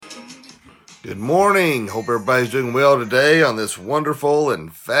Good morning. Hope everybody's doing well today on this wonderful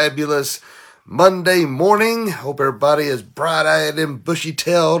and fabulous Monday morning. Hope everybody is bright eyed and bushy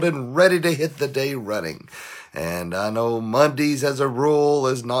tailed and ready to hit the day running. And I know Mondays, as a rule,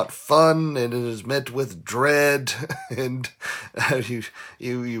 is not fun and it is met with dread, and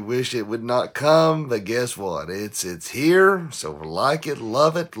you wish it would not come. But guess what? It's here. So like it,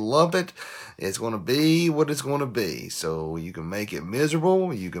 love it, love it. It's going to be what it's going to be. So you can make it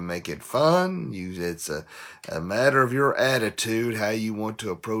miserable. You can make it fun. It's a matter of your attitude, how you want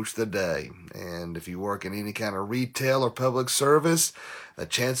to approach the day. And if you work in any kind of retail or public service, the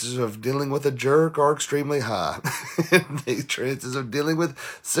chances of dealing with a jerk are extremely high. The chances of dealing with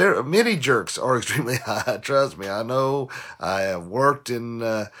many jerks are extremely high. Trust me, I know. I have worked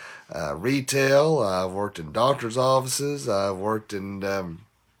in retail. I've worked in doctor's offices. I've worked in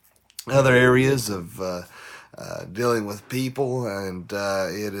other areas of dealing with people, and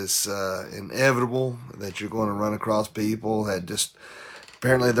it is inevitable that you're going to run across people that just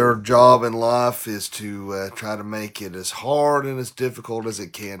apparently their job in life is to try to make it as hard and as difficult as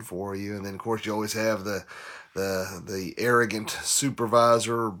it can for you. And then, of course, you always have the arrogant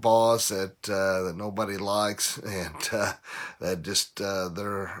supervisor or boss that nobody likes, and that just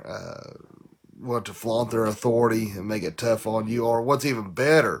they're want to flaunt their authority and make it tough on you. Or what's even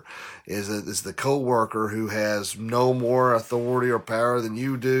better is the coworker who has no more authority or power than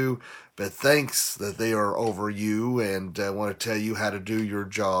you do, but thinks that they are over you and want to tell you how to do your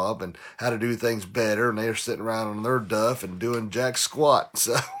job and how to do things better, and they're sitting around on their duff and doing jack squat.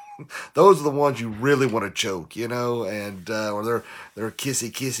 So those are the ones you really want to choke, and or they're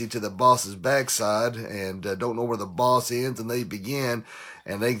kissy kissy to the boss's backside and don't know where the boss ends and they begin,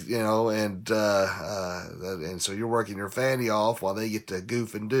 and they and so you're working your fanny off while they get to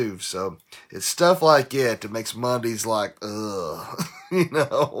goof and doof. So it's stuff like that makes Mondays like ugh.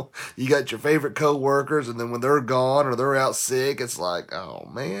 You got your favorite coworkers, and then when they're gone or they're out sick, it's like, oh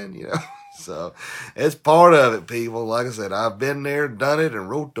man. So it's part of it, people. Like I said, I've been there, done it, and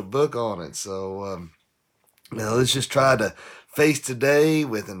wrote the book on it. So let's just try to face today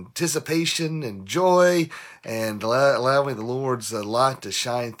with anticipation and joy, and allowing the Lord's light to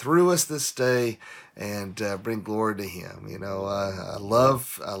shine through us this day and bring glory to Him. I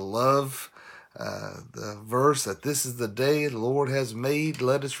love the verse that this is the day the Lord has made.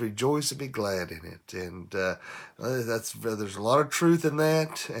 Let us rejoice and be glad in it. And there's a lot of truth in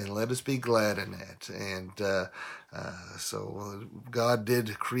that, and let us be glad in that. And so God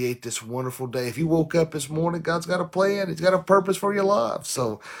did create this wonderful day. If you woke up this morning, God's got a plan. He's got a purpose for your life.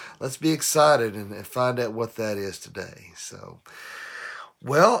 So let's be excited and find out what that is today. So,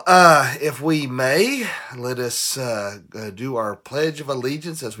 well, if we may, let us do our Pledge of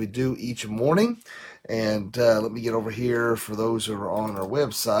Allegiance as we do each morning. And let me get over here for those who are on our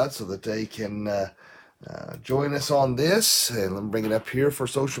website so that they can join us on this. And let me bring it up here for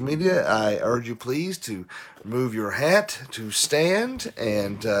social media. I urge you, please, to remove your hat, to stand,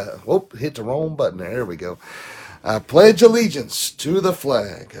 and hit the wrong button there. There we go. I pledge allegiance to the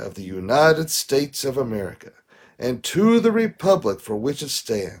flag of the United States of America and to the republic for which it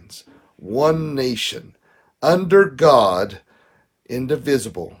stands, one nation, under God,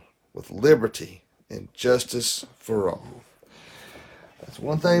 indivisible, with liberty and justice for all. That's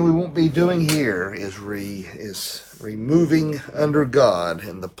one thing we won't be doing here is removing under God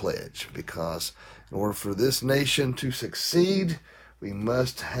in the pledge, because in order for this nation to succeed, we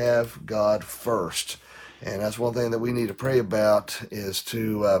must have God first. And that's one thing that we need to pray about, is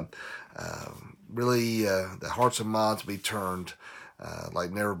to really the hearts and minds be turned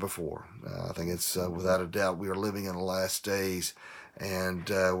like never before. I think it's without a doubt we are living in the last days, and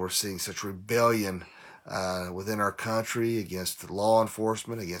we're seeing such rebellion within our country against law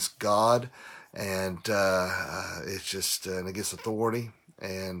enforcement, against God, and it's just and against authority.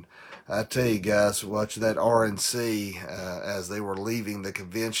 And I tell you guys, watching that RNC as they were leaving the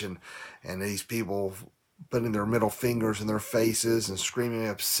convention, and these people putting their middle fingers in their faces and screaming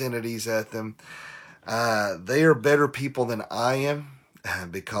obscenities at them. They are better people than I am,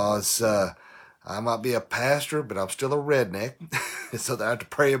 because I might be a pastor, but I'm still a redneck. It's something I have to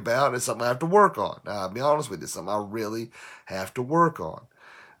pray about. It's something I have to work on. Now, I'll be honest with you, it's something I really have to work on.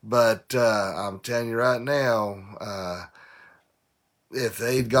 But I'm telling you right now, if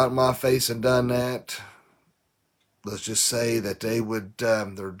they'd got in my face and done that, let's just say that they would,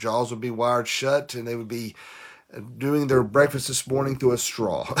 their jaws would be wired shut, and they would be doing their breakfast this morning through a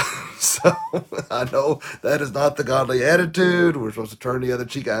straw. So I know that is not the godly attitude. We're supposed to turn the other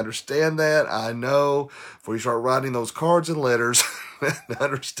cheek. I understand that. I know. Before you start writing those cards and letters, I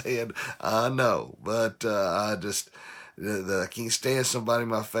understand. I know. But I just, I can't stand somebody in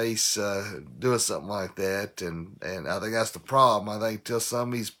my face doing something like that, and I think that's the problem. I think till some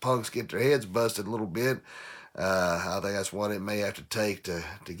of these punks get their heads busted a little bit, I think that's what it may have to take to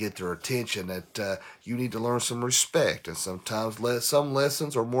get their attention, that you need to learn some respect. And sometimes some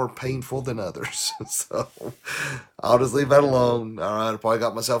lessons are more painful than others. So I'll just leave that alone. All right, I probably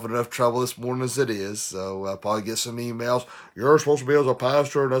got myself in enough trouble this morning as it is. So I'll probably get some emails. You're supposed to be as a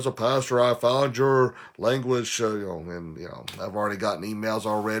pastor, and as a pastor, I found your language. I've already gotten emails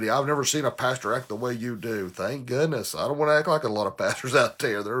already. I've never seen a pastor act the way you do. Thank goodness. I don't want to act like a lot of pastors out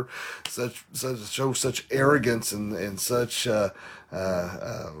there. They're show such arrogance and such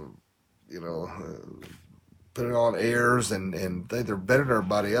putting on airs and think they're better than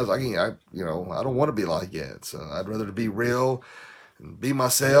everybody else. I don't want to be like that. So I'd rather to be real and be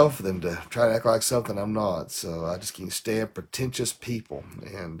myself than to try to act like something I'm not. So I just can't stand pretentious people,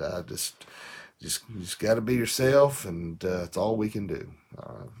 and I just got to be yourself, and it's all we can do.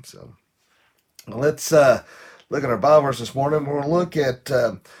 All right, so let's look at our Bible verse this morning. We're going to look at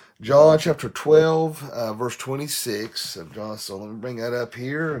John chapter 12, verse 26. John, so let me bring that up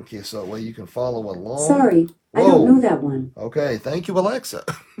here in case that way you can follow along. Sorry, whoa. I don't know that one. Okay, thank you, Alexa.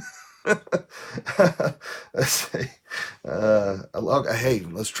 Let's see. Hey,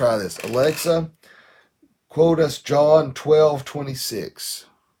 let's try this. Alexa, quote us John 12:26.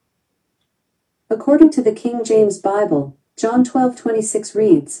 According to the King James Bible, John 12:26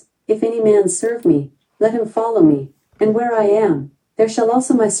 reads, "If any man serve me, let him follow me, and where I am, there shall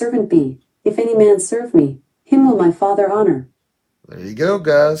also my servant be. If any man serve me, him will my Father honor." There you go,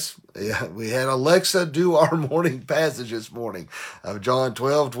 guys. Yeah, we had Alexa do our morning passage this morning of John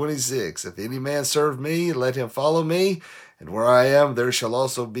 12:26. If any man serve me, let him follow me, and where I am, there shall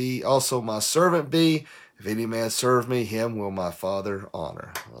also my servant be. If any man serve me, him will my Father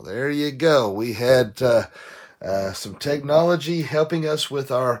honor. Well, there you go. We had some technology helping us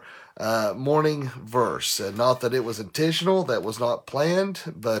with our morning verse. Not that it was intentional, that was not planned,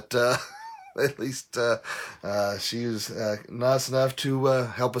 but at least she was nice enough to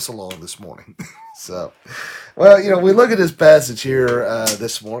help us along this morning. So, well, we look at this passage here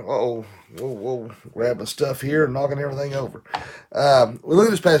this morning. Whoa, grabbing stuff here and knocking everything over. We look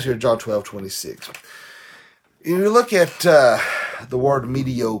at this passage here, John 12:26. You look at the word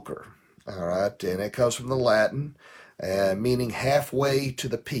mediocre, all right, and it comes from the Latin, meaning halfway to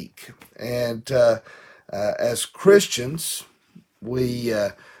the peak. And as Christians,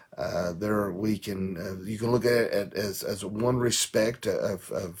 you can look at it as one respect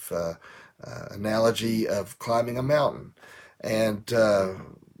of analogy of climbing a mountain, and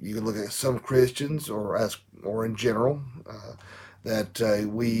you can look at some Christians or in general that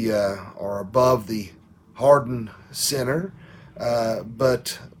we are above the hardened sinner,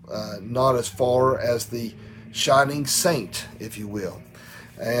 but not as far as the shining saint, if you will.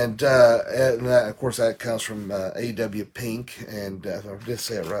 And that, of course, that comes from A.W. Pink, and if I did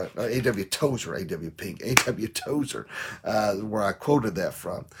say it right, A.W. Tozer, A.W. Pink, A.W. Tozer, where I quoted that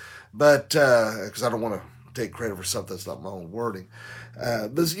from. But, because I don't want to take credit for something that's not my own wording.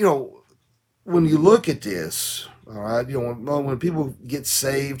 But, when you look at this, all right, when people get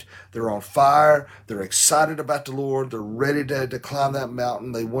saved, they're on fire, they're excited about the Lord, they're ready to climb that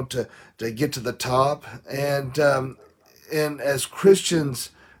mountain, they want to get to the top, and as Christians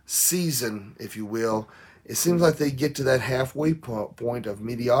season, if you will, it seems like they get to that halfway point of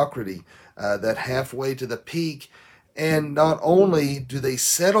mediocrity, that halfway to the peak, and not only do they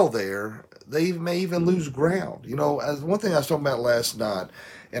settle there, they may even lose ground. As one thing I was talking about last night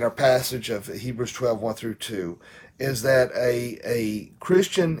in our passage of Hebrews 12:1-2, is that a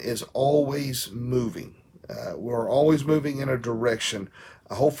Christian is always moving. We're always moving in a direction,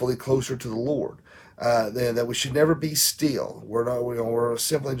 hopefully closer to the Lord. That we should never be still. We're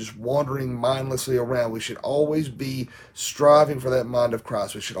simply just wandering mindlessly around. We should always be striving for that mind of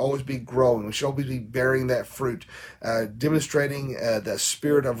Christ. We should always be growing. We should always be bearing that fruit, demonstrating that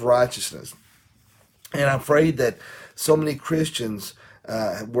spirit of righteousness. And I'm afraid that so many Christians,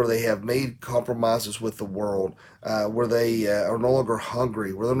 where they have made compromises with the world, where they are no longer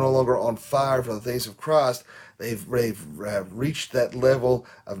hungry, where they're no longer on fire for the things of Christ, they've reached that level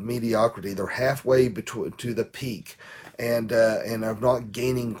of mediocrity. They're halfway to the peak, and are not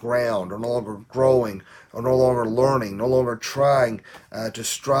gaining ground, or no longer growing, or no longer learning, no longer trying to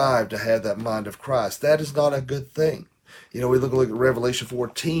strive to have that mind of Christ. That is not a good thing. We look at Revelation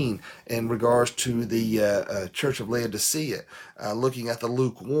 14 in regards to the church of Laodicea, looking at the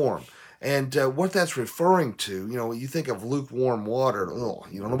lukewarm. And what that's referring to, you think of lukewarm water.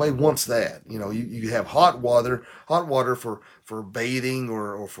 Nobody wants that. You have hot water for for bathing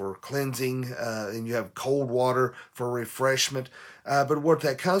or for cleansing, and you have cold water for refreshment. But what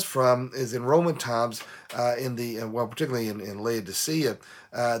that comes from is in Roman times, particularly in Laodicea,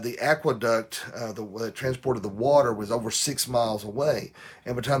 the aqueduct that transported the water was over 6 miles away.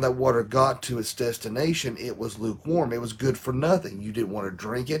 And by the time that water got to its destination, it was lukewarm. It was good for nothing. You didn't want to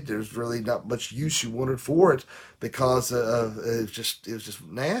drink it. There's really not much use you wanted for it because it was just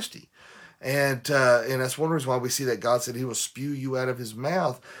nasty. And that's one reason why we see that God said He will spew you out of His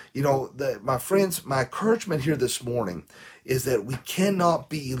mouth. My friends, my encouragement here this morning is that we cannot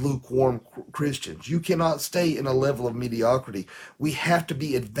be lukewarm Christians. You cannot stay in a level of mediocrity. We have to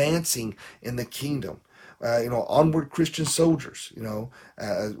be advancing in the kingdom. Onward Christian soldiers.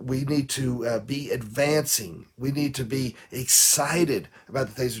 We need to be advancing. We need to be excited about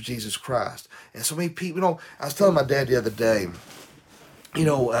the things of Jesus Christ. And so many people. I was telling my dad the other day.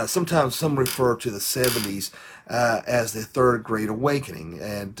 Sometimes some refer to the 70s as the third great awakening.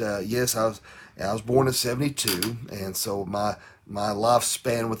 And yes, I was born in 72, and so my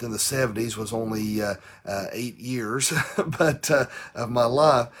lifespan within the 70s was only 8 years, but of my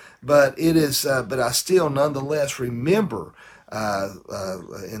life. But I still nonetheless remember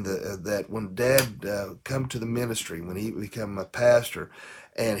that when Dad come to the ministry, when he became a pastor.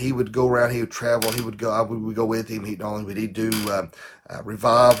 And he would go around, he would travel, we would go with him. He'd do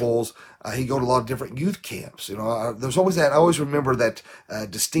revivals. He'd go to a lot of different youth camps. There's always that. I always remember that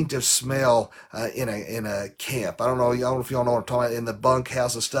distinctive smell in a camp. I don't know if y'all know what I'm talking about, in the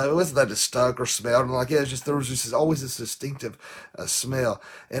bunkhouse and stuff. It wasn't that it stunk or smelled like it. There was just always this distinctive smell.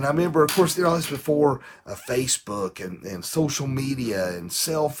 And I remember, of course, this before Facebook and social media and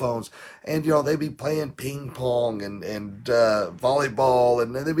cell phones. And they'd be playing ping pong and volleyball,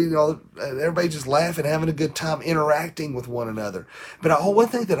 and they'd be everybody just laughing, having a good time, interacting with one another. But one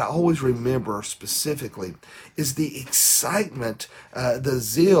thing that I always remember specifically is the excitement, the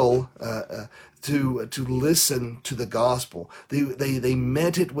zeal to listen to the gospel. They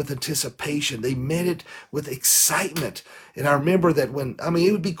meant it with anticipation. They meant it with excitement. And I remember that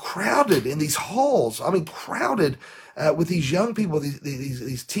it would be crowded in these halls. Crowded with these young people,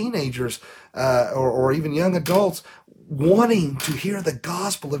 these teenagers, or even young adults, wanting to hear the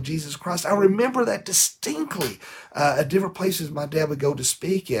gospel of Jesus Christ. I remember that distinctly at different places my dad would go to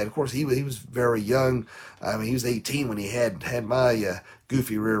speak at. Of course, he was very young. He was 18 when he had my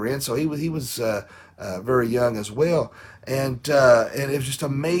goofy rear end, so he was very young as well. And it was just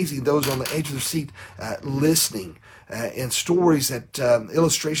amazing. Those on the edge of the seat listening. And stories that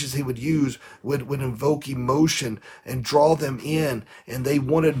illustrations he would use would invoke emotion and draw them in, and they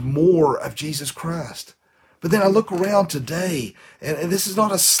wanted more of Jesus Christ. But then I look around today, and this is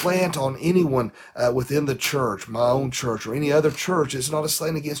not a slant on anyone within the church, my own church or any other church. It's not a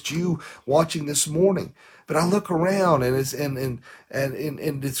slant against you watching this morning. But I look around, and it's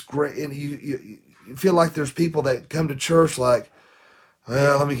great, and you feel like there's people that come to church like,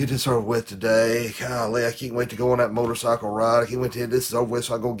 well, let me get this over with today. Golly, I can't wait to go on that motorcycle ride. I can't wait till this is over with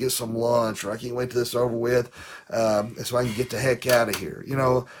so I go get some lunch, or I can't wait till this is over with so I can get the heck out of here.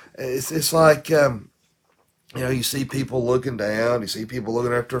 It's like, you see people looking down, you see people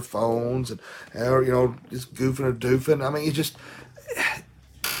looking at their phones, and just goofing or doofing. You just,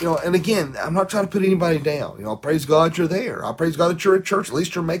 and again, I'm not trying to put anybody down. Praise God you're there. I praise God that you're at church. At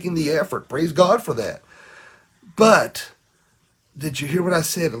least you're making the effort. Praise God for that. But did you hear what I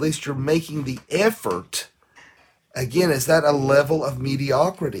said? At least you're making the effort. Again, is that a level of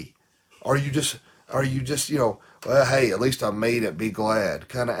mediocrity? Are you just, well, hey, at least I made it, be glad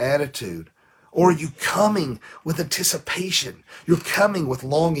kind of attitude? Or are you coming with anticipation? You're coming with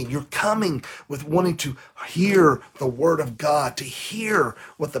longing. You're coming with wanting to hear the word of God, to hear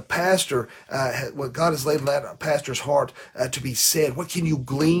what the pastor, what God has laid in that pastor's heart to be said. What can you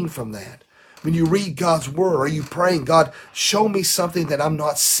glean from that? When you read God's word, are you praying, God, show me something that I'm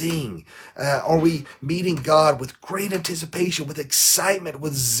not seeing? Are we meeting God with great anticipation, with excitement,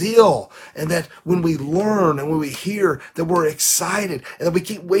 with zeal? And that when we learn and when we hear that we're excited and that we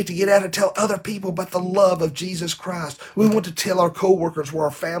can't wait to get out and tell other people about the love of Jesus Christ. We want to tell our coworkers, or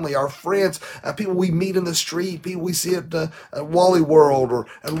our family, our friends, people we meet in the street, people we see at Wally World or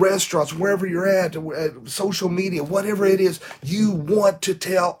at restaurants, wherever you're at social media, whatever it is, you want to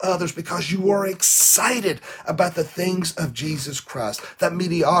tell others because you are excited about the things of Jesus Christ. That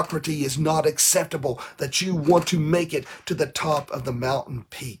mediocrity is not acceptable, that you want to make it to the top of the mountain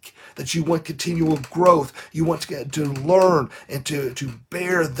peak, that you want continual growth, you want to learn and to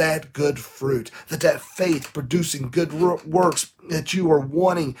bear that good fruit, that faith producing good works, that you are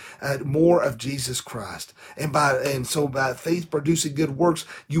wanting more of Jesus Christ. And so by faith producing good works,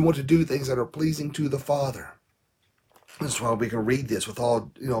 you want to do things that are pleasing to the Father. That's why we can read this with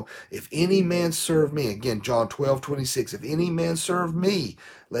all, if any man serve me, again, John 12:26, if any man serve me,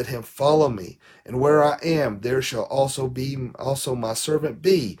 let him follow me. And where I am, there shall also my servant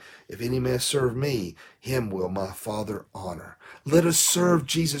be. If any man serve me, him will my Father honor. Let us serve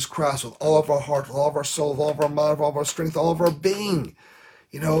Jesus Christ with all of our heart, with all of our soul, with all of our mind, with all of our strength, all of our being.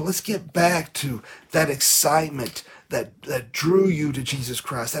 Let's get back to that excitement that drew you to Jesus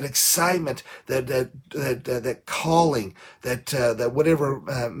Christ, that excitement, that calling, that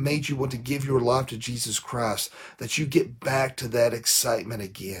whatever made you want to give your life to Jesus Christ, that you get back to that excitement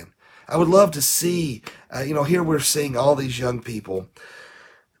again. I would love to see, here we're seeing all these young people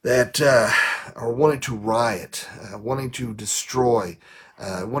that are wanting to riot, wanting to destroy,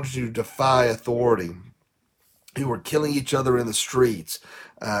 wanting to defy authority, who are killing each other in the streets,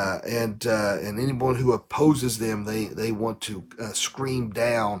 and anyone who opposes them, they want to scream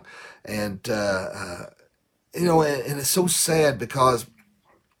down, and and it's so sad because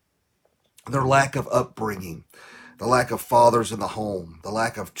their lack of upbringing, the lack of fathers in the home, the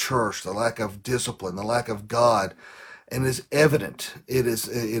lack of church, the lack of discipline, the lack of God, and it's evident. It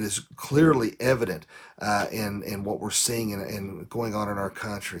is clearly evident in what we're seeing and going on in our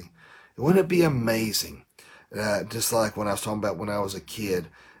country. Wouldn't it be amazing? Just like when I was talking about when I was a kid,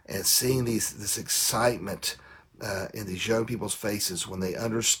 and seeing this excitement in these young people's faces when they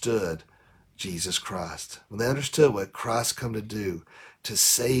understood Jesus Christ, when they understood what Christ come to do to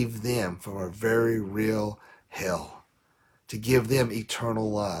save them from a very real hell, to give them eternal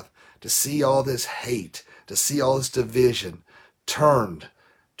life, to see all this hate, to see all this division turned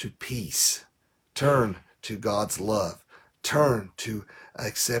to peace, turn to God's love, turn to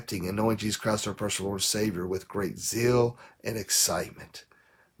accepting and knowing Jesus Christ our personal Lord and Savior with great zeal and excitement.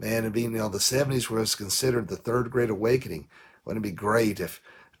 Man, and being, the 70s was considered the third great awakening. Wouldn't it be great if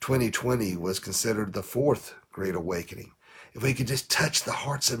 2020 was considered the fourth great awakening? If we could just touch the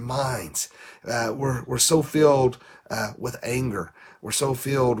hearts and minds. We're so filled with anger. We're so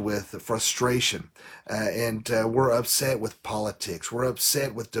filled with frustration, and we're upset with politics. We're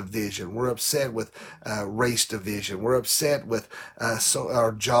upset with division. We're upset with race division. We're upset with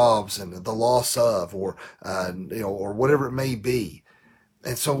our jobs and the loss of, or or whatever it may be.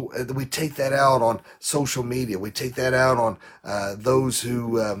 And so we take that out on social media. We take that out on those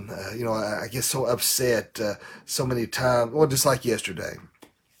who, I get so upset so many times. Well, just like yesterday.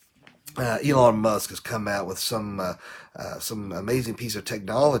 Elon Musk has come out with some amazing piece of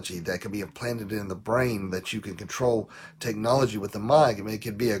technology that can be implanted in the brain, that you can control technology with the mind. I mean, it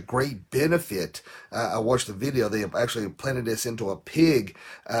could be a great benefit. I watched the video. They actually implanted this into a pig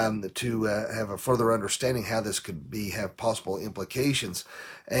to have a further understanding how this could have possible implications,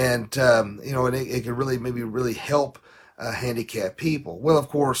 and and it could really help handicapped people. Well, of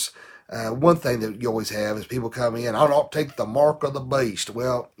course. One thing that you always have is people come in, I don't take the mark of the beast.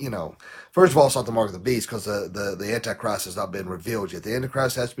 Well, first of all, it's not the mark of the beast because the Antichrist has not been revealed yet. The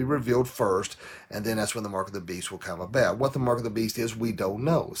Antichrist has to be revealed first, and then that's when the mark of the beast will come about. What the mark of the beast is, we don't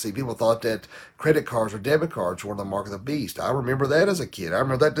know. See, people thought that credit cards or debit cards were the mark of the beast. I remember that as a kid. I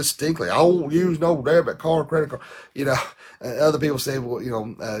remember that distinctly. I won't use no debit card, credit card. Other people say,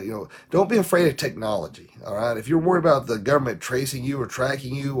 well, don't be afraid of technology. All right, if you're worried about the government tracing you or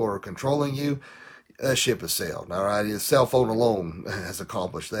tracking you or controlling you, that ship has sailed. All right, his cell phone alone has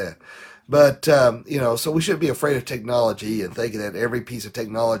accomplished that. But so we shouldn't be afraid of technology and thinking that every piece of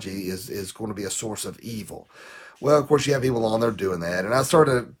technology is going to be a source of evil. Well, of course, you have people on there doing that, and I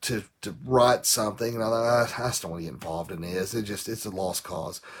started to write something, and I thought, I just don't want to get involved in this. It's a lost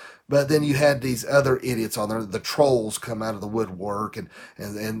cause. But then you had these other idiots on there. The trolls come out of the woodwork, and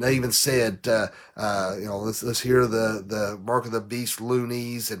they even said, let's hear the Mark of the Beast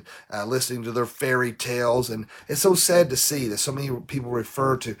loonies and listening to their fairy tales. And it's so sad to see that so many people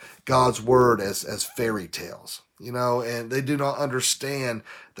refer to God's word as fairy tales, and they do not understand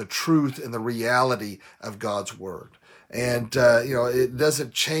the truth and the reality of God's word. And, it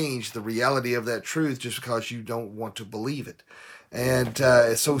doesn't change the reality of that truth just because you don't want to believe it. And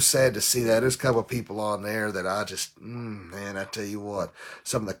it's so sad to see that. There's a couple of people on there that I just, man, I tell you what,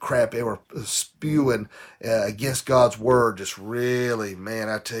 some of the crap they were spewing against God's word just really, man,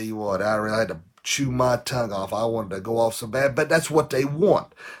 I tell you what, I really had to chew my tongue off. I wanted to go off so bad, but that's what they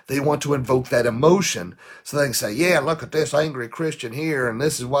want. They want to invoke that emotion so they can say, yeah, look at this angry Christian here, and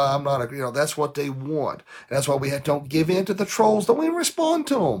this is why I'm not that's what they want. And that's why don't give in to the trolls. Don't even respond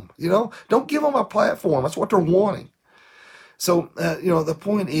to them, Don't give them a platform. That's what they're wanting. So, the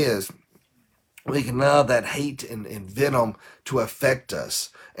point is, We can allow that hate and venom to affect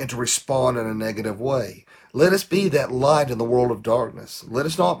us and to respond in a negative way. Let us be that light in the world of darkness. Let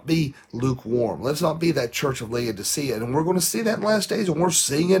us not be lukewarm. Let us not be that church of Laodicea. And we're going to see that in the last days, and we're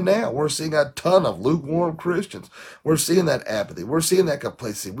seeing it now. We're seeing a ton of lukewarm Christians. We're seeing that apathy. We're seeing that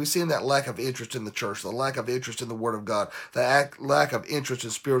complacency. We're seeing that lack of interest in the church, the lack of interest in the Word of God, the lack of interest in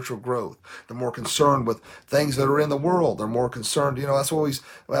spiritual growth. They're more concerned with things that are in the world. They're more concerned, that's what we,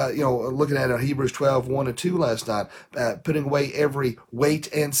 looking at Hebrews 12, 1 and 2 last night, putting away every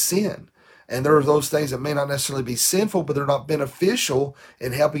weight and sin. And there are those things that may not necessarily be sinful, but they're not beneficial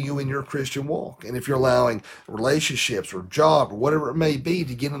in helping you in your Christian walk. And if you're allowing relationships or job or whatever it may be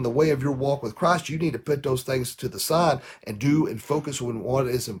to get in the way of your walk with Christ, you need to put those things to the side and do and focus on what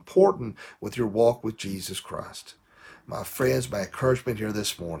is important with your walk with Jesus Christ. My friends, my encouragement here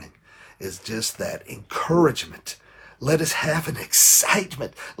this morning is just that encouragement. Let us have an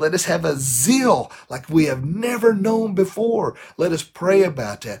excitement. Let us have a zeal like we have never known before. Let us pray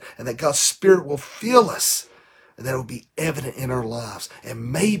about that, and that God's Spirit will fill us, and that it will be evident in our lives.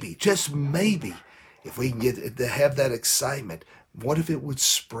 And maybe, just maybe, if we can get to have that excitement, what if it would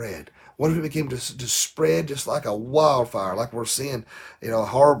spread? What if it became to spread just like a wildfire, like we're seeing,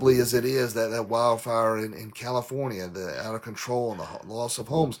 horribly as it is, that wildfire in California, the out of control and the loss of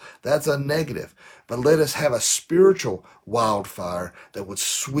homes? That's a negative. But let us have a spiritual wildfire that would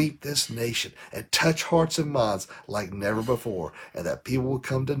sweep this nation and touch hearts and minds like never before, and that people will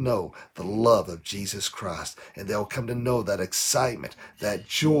come to know the love of Jesus Christ, and they'll come to know that excitement, that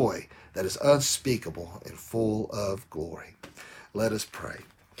joy that is unspeakable and full of glory. Let us pray.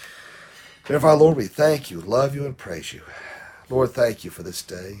 Therefore, Lord, we thank you, love you, and praise you. Lord, thank you for this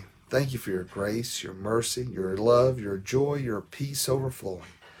day. Thank you for your grace, your mercy, your love, your joy, your peace overflowing.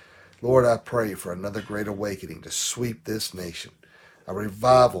 Lord, I pray for another great awakening to sweep this nation, a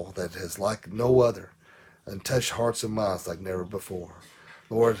revival that is like no other, and touch hearts and minds like never before.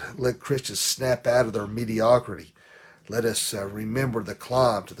 Lord, let Christians snap out of their mediocrity. Let us remember the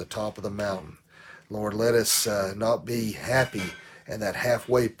climb to the top of the mountain. Lord, let us not be happy in that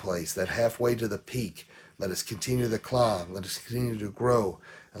halfway place, that halfway to the peak. Let us continue the climb. Let us continue to grow,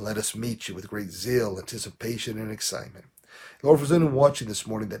 and let us meet you with great zeal, anticipation, and excitement. Lord, for anyone watching this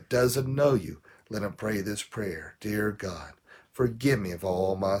morning that doesn't know you, let him pray this prayer. Dear God, forgive me of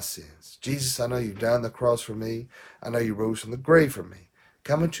all my sins. Jesus, I know you died on the cross for me. I know you rose from the grave for me.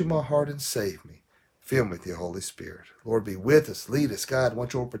 Come into my heart and save me. Fill me with your Holy Spirit. Lord, be with us, lead us, God.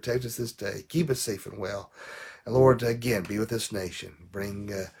 Want you to protect us this day. Keep us safe and well. And Lord, again, be with this nation.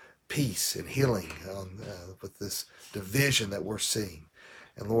 Bring peace and healing with this division that we're seeing.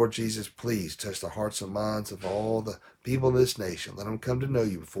 And Lord Jesus, please touch the hearts and minds of all the people in this nation. Let them come to know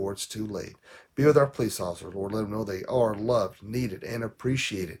you before it's too late. Be with our police officers, Lord. Let them know they are loved, needed, and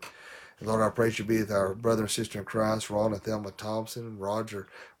appreciated. And Lord, I pray you be with our brother and sister in Christ, Ron and Thelma Thompson, Roger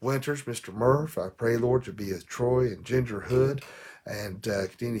Winters, Mr. Murph. I pray, Lord, you be with Troy and Ginger Hood, and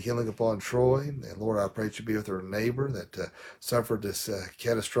continue healing upon Troy. And Lord, I pray you be with her neighbor that suffered this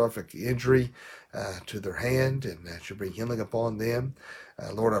catastrophic injury to their hand, and that you bring healing upon them.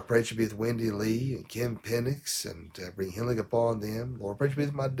 Lord, I pray you be with Wendy Lee and Kim Penix, and bring healing upon them. Lord, I pray you be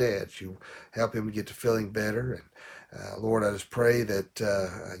with my dad. You help him get to feeling better. And Lord, I just pray that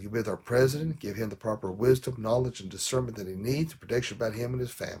you be with our president, give him the proper wisdom, knowledge, and discernment that he needs, protection about him and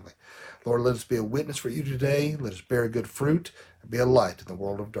his family. Lord, let us be a witness for you today. Let us bear good fruit and be a light in the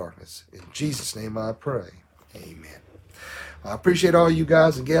world of darkness. In Jesus' name I pray. Amen. I appreciate all you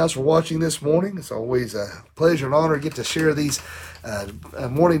guys and gals for watching this morning. It's always a pleasure and honor to get to share these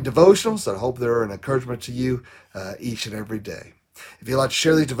morning devotionals. I hope they're an encouragement to you each and every day. If you'd like to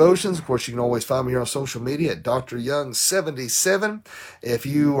share these devotions, of course, you can always find me here on social media at Dr. Young77. If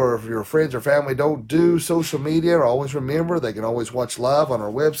you or if your friends or family don't do social media, always remember they can always watch live on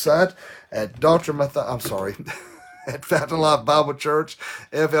our website at at Fountain Life Bible Church,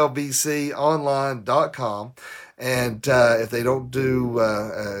 FLBConline.com. And if they don't do,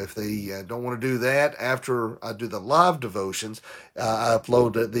 don't want to do that, after I do the live devotions, I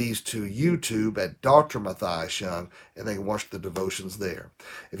upload these to YouTube at Dr. Matthias Young, and they can watch the devotions there.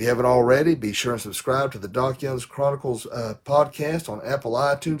 If you haven't already, be sure and subscribe to the Doc Young's Chronicles podcast on Apple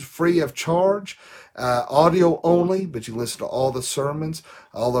iTunes, free of charge, audio only, but you can listen to all the sermons,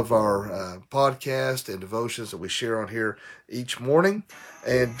 all of our podcasts and devotions that we share on here each morning.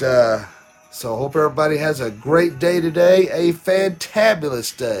 And so I hope everybody has a great day today, a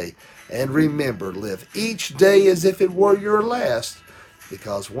fantabulous day. And remember, live each day as if it were your last,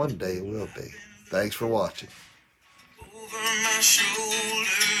 because one day it will be. Thanks for watching. Over my shoulder,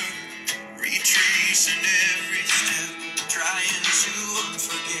 retracing every step, trying to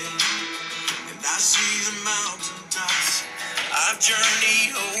forget. I see the mountaintops I've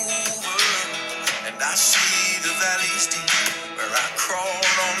journeyed over, and I see the valleys deep where I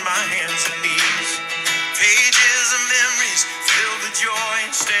crawled on my hands and knees. Pages of memories filled with joy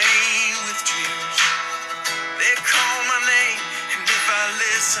and stained with tears. They call my name, and if I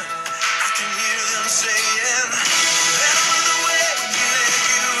listen, I can hear them say, yeah.